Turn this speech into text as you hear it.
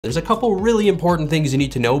There's a couple really important things you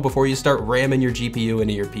need to know before you start ramming your GPU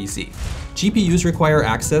into your PC. GPUs require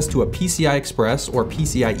access to a PCI Express or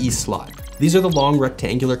PCIe slot. These are the long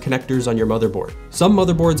rectangular connectors on your motherboard. Some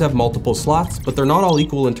motherboards have multiple slots, but they're not all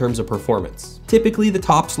equal in terms of performance. Typically, the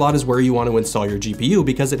top slot is where you want to install your GPU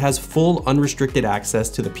because it has full unrestricted access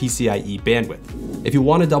to the PCIe bandwidth. If you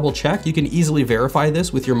want to double check, you can easily verify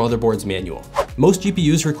this with your motherboard's manual. Most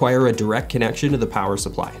GPUs require a direct connection to the power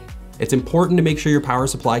supply. It's important to make sure your power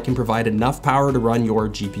supply can provide enough power to run your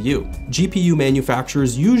GPU. GPU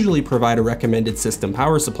manufacturers usually provide a recommended system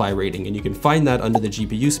power supply rating, and you can find that under the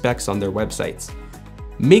GPU specs on their websites.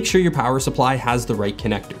 Make sure your power supply has the right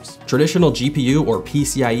connectors. Traditional GPU or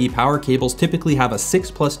PCIe power cables typically have a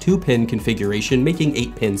 6+2 pin configuration, making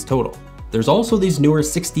 8 pins total. There's also these newer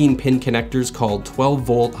 16-pin connectors called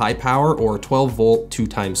 12-volt high power or 12-volt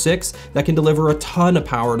 2x6 that can deliver a ton of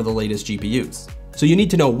power to the latest GPUs. So you need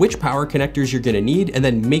to know which power connectors you're gonna need and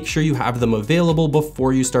then make sure you have them available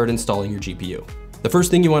before you start installing your GPU. The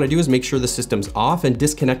first thing you wanna do is make sure the system's off and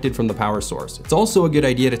disconnected from the power source. It's also a good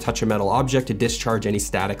idea to touch a metal object to discharge any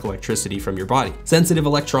static electricity from your body. Sensitive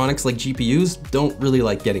electronics like GPUs don't really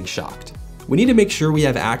like getting shocked. We need to make sure we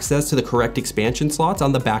have access to the correct expansion slots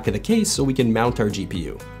on the back of the case so we can mount our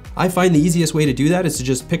GPU. I find the easiest way to do that is to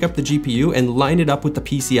just pick up the GPU and line it up with the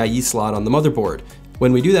PCIe slot on the motherboard.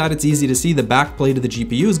 When we do that, it's easy to see the back plate of the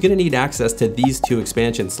GPU is gonna need access to these two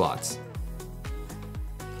expansion slots.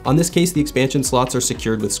 On this case, the expansion slots are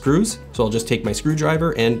secured with screws, so I'll just take my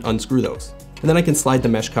screwdriver and unscrew those. And then I can slide the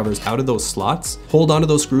mesh covers out of those slots. Hold onto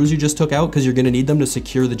those screws you just took out because you're gonna need them to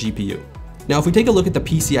secure the GPU. Now, if we take a look at the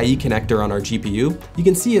PCIe connector on our GPU, you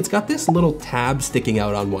can see it's got this little tab sticking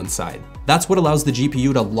out on one side. That's what allows the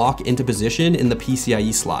GPU to lock into position in the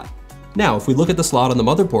PCIe slot. Now, if we look at the slot on the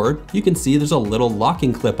motherboard, you can see there's a little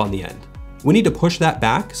locking clip on the end. We need to push that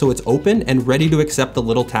back so it's open and ready to accept the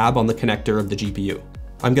little tab on the connector of the GPU.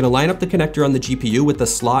 I'm gonna line up the connector on the GPU with the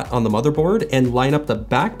slot on the motherboard and line up the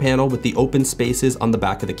back panel with the open spaces on the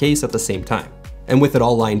back of the case at the same time. And with it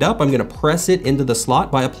all lined up, I'm gonna press it into the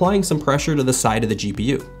slot by applying some pressure to the side of the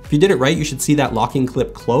GPU. If you did it right, you should see that locking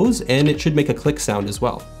clip close and it should make a click sound as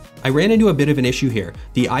well. I ran into a bit of an issue here.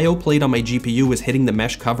 The I/O plate on my GPU was hitting the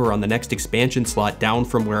mesh cover on the next expansion slot down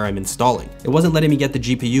from where I'm installing. It wasn't letting me get the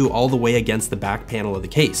GPU all the way against the back panel of the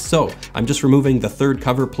case, so I'm just removing the third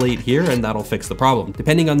cover plate here and that'll fix the problem.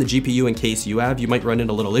 Depending on the GPU and case you have, you might run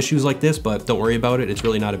into little issues like this, but don't worry about it, it's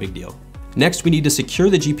really not a big deal. Next, we need to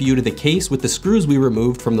secure the GPU to the case with the screws we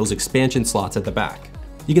removed from those expansion slots at the back.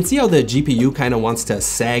 You can see how the GPU kind of wants to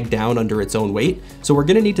sag down under its own weight, so we're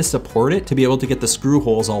gonna need to support it to be able to get the screw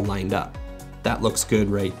holes all lined up. That looks good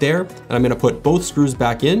right there, and I'm gonna put both screws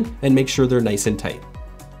back in and make sure they're nice and tight.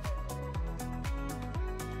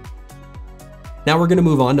 Now we're gonna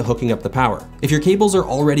move on to hooking up the power. If your cables are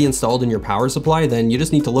already installed in your power supply, then you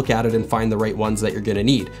just need to look at it and find the right ones that you're gonna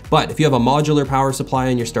need. But if you have a modular power supply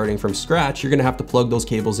and you're starting from scratch, you're gonna have to plug those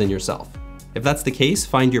cables in yourself. If that's the case,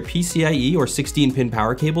 find your PCIe or 16-pin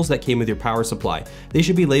power cables that came with your power supply. They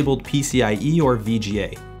should be labeled PCIe or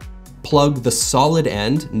VGA. Plug the solid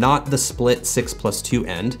end, not the split 6+2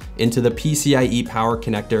 end, into the PCIe power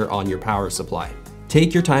connector on your power supply.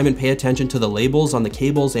 Take your time and pay attention to the labels on the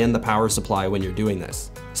cables and the power supply when you're doing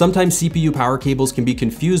this. Sometimes CPU power cables can be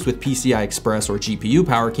confused with PCI Express or GPU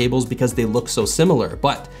power cables because they look so similar,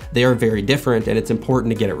 but they are very different and it's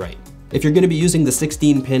important to get it right. If you're gonna be using the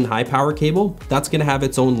 16-pin high power cable, that's gonna have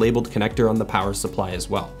its own labeled connector on the power supply as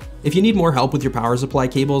well. If you need more help with your power supply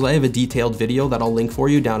cables, I have a detailed video that I'll link for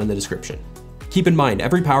you down in the description. Keep in mind,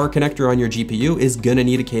 every power connector on your GPU is gonna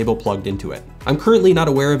need a cable plugged into it. I'm currently not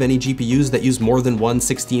aware of any GPUs that use more than one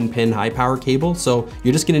 16-pin high power cable, so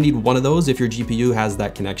you're just gonna need one of those if your GPU has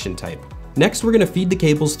that connection type. Next, we're gonna feed the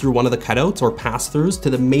cables through one of the cutouts or pass-throughs to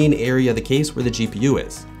the main area of the case where the GPU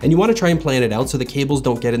is. And you wanna try and plan it out so the cables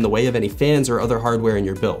don't get in the way of any fans or other hardware in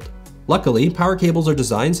your build. Luckily, power cables are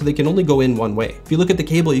designed so they can only go in one way. If you look at the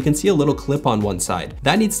cable, you can see a little clip on one side.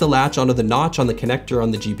 That needs to latch onto the notch on the connector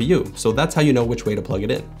on the GPU, so that's how you know which way to plug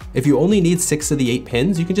it in. If you only need 6 of the 8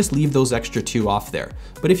 pins, you can just leave those extra 2 off there.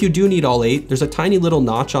 But if you do need all 8, there's a tiny little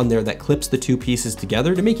notch on there that clips the 2 pieces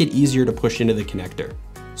together to make it easier to push into the connector.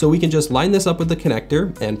 So we can just line this up with the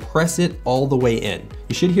connector and press it all the way in.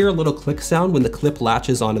 You should hear a little click sound when the clip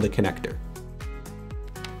latches onto the connector.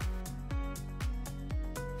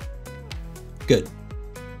 Good.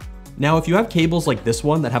 Now, if you have cables like this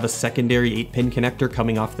one that have a secondary 8-pin connector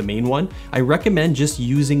coming off the main one, I recommend just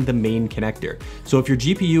using the main connector. So if your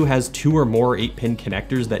GPU has 2 or more 8-pin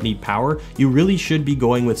connectors that need power, you really should be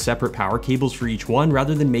going with separate power cables for each one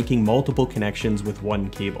rather than making multiple connections with one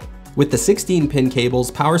cable. With the 16-pin cables,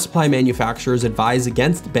 power supply manufacturers advise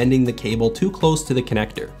against bending the cable too close to the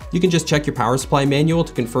connector. You can just check your power supply manual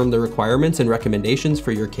to confirm the requirements and recommendations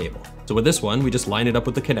for your cable. So with this one, we just line it up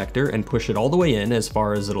with the connector and push it all the way in as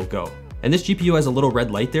far as it'll go. And this GPU has a little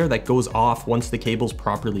red light there that goes off once the cable's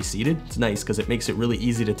properly seated. It's nice because it makes it really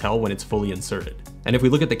easy to tell when it's fully inserted. And if we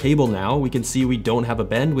look at the cable now, we can see we don't have a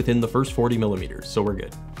bend within the first 40 millimeters, so we're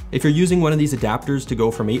good. If you're using one of these adapters to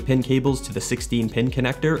go from 8-pin cables to the 16-pin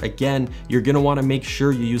connector, again, you're gonna wanna make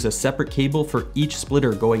sure you use a separate cable for each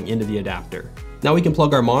splitter going into the adapter. Now we can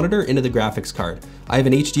plug our monitor into the graphics card. I have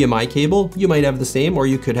an HDMI cable, you might have the same, or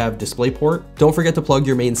you could have DisplayPort. Don't forget to plug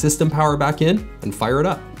your main system power back in and fire it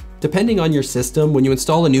up. Depending on your system, when you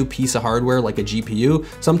install a new piece of hardware like a GPU,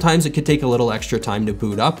 sometimes it could take a little extra time to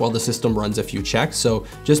boot up while the system runs a few checks, so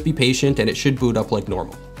just be patient and it should boot up like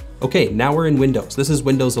normal. Okay, now we're in Windows. This is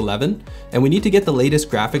Windows 11, and we need to get the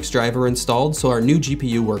latest graphics driver installed so our new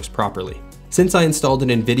GPU works properly. Since I installed an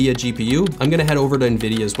NVIDIA GPU, I'm gonna head over to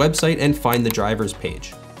NVIDIA's website and find the drivers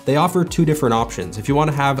page. They offer two different options. If you want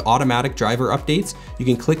to have automatic driver updates, you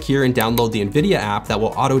can click here and download the NVIDIA app that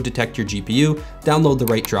will auto-detect your GPU, download the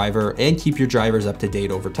right driver, and keep your drivers up to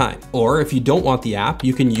date over time. Or if you don't want the app,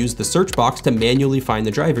 you can use the search box to manually find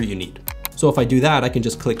the driver you need. So if I do that, I can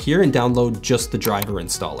just click here and download just the driver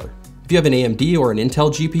installer. If you have an AMD or an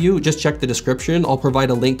Intel GPU, just check the description. I'll provide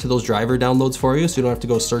a link to those driver downloads for you so you don't have to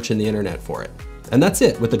go searching the internet for it. And that's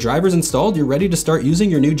it. With the drivers installed, you're ready to start using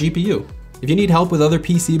your new GPU. If you need help with other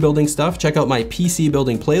PC building stuff, check out my PC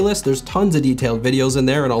building playlist. There's tons of detailed videos in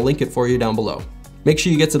there and I'll link it for you down below. Make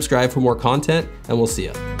sure you get subscribed for more content and we'll see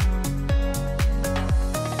ya.